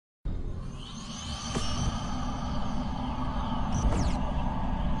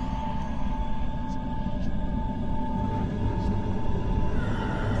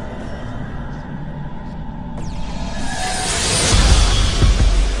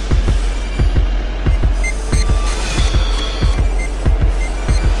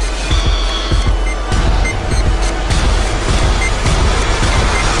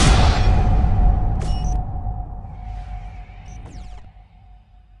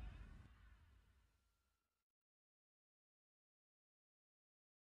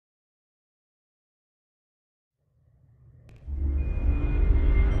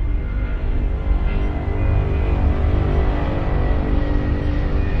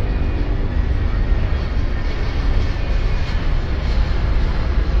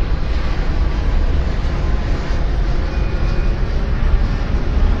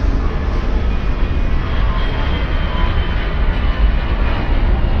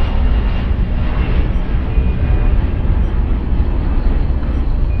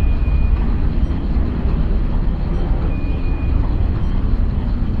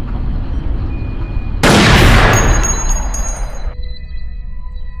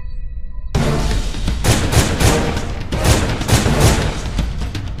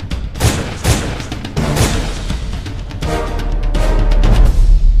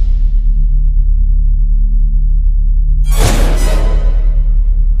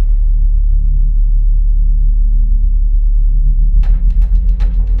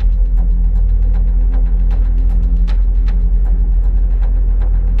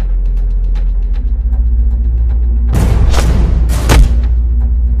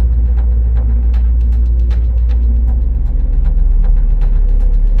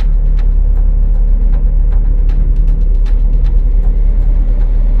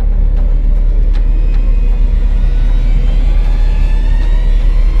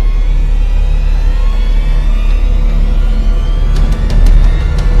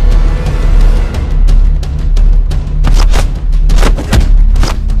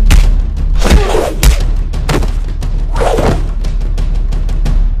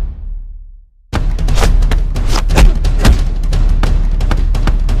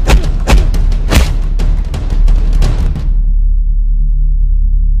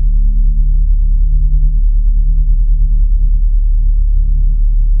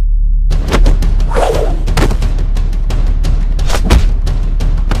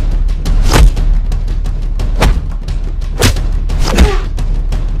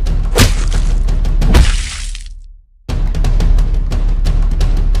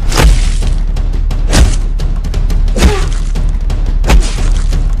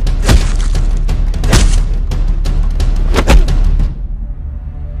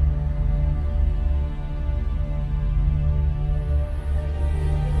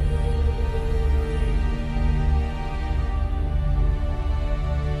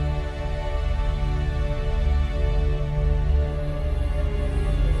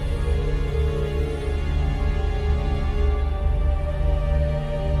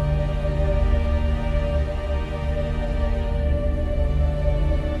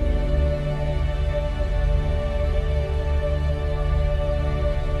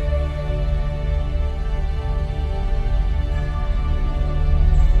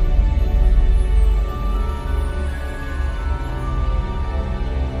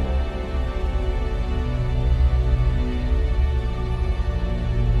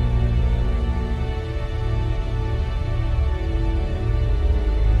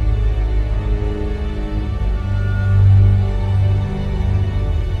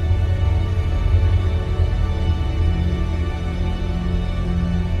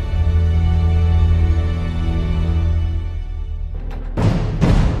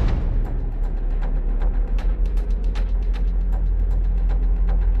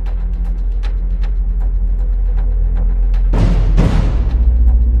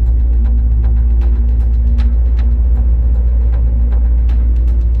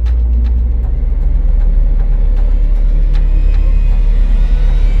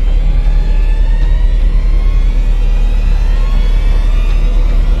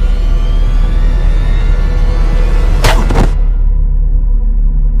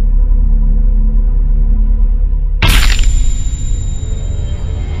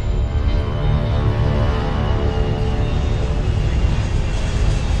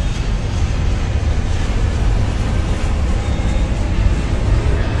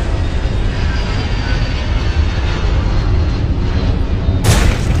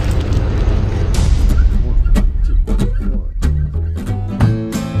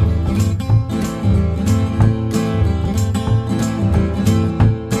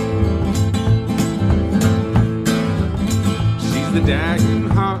the dying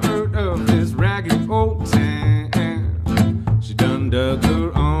heart of this ragged old town. She done dug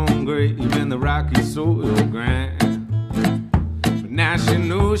her own grave in the rocky soil ground. But now she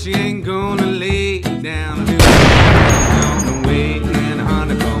knows she ain't gonna lay down on the way in a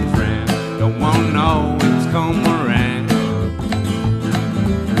honeycomb frown. Don't want no who's come around.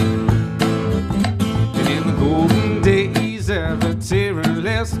 And in the golden days of a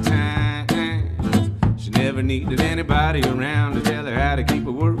terrorless time, she never needed anybody around to tell her how to keep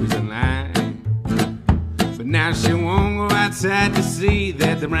her worries in line. But now she won't go outside to see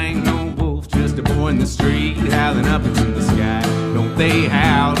that there ain't no wolf, just a boy in the street howling up into the sky. Don't they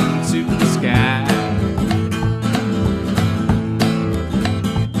howl into the sky?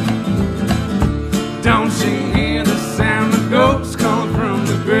 Don't she hear the sound of ghosts calling from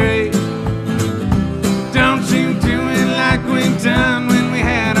the grave? Don't you do it like we done when we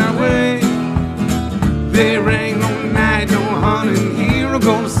had our way? There ain't no night, no hunting here, I'm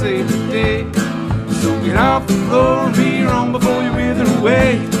gonna save the day. So get off the floor and be wrong before you wither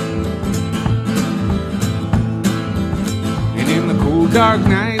away. And in the cold dark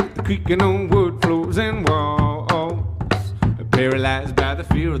night, the creaking on wood floors and walls, paralyzed by the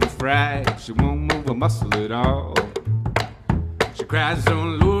fear of the fright, she won't move a muscle at all. She cries, "Oh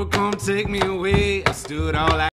Lord, come take me away." I stood all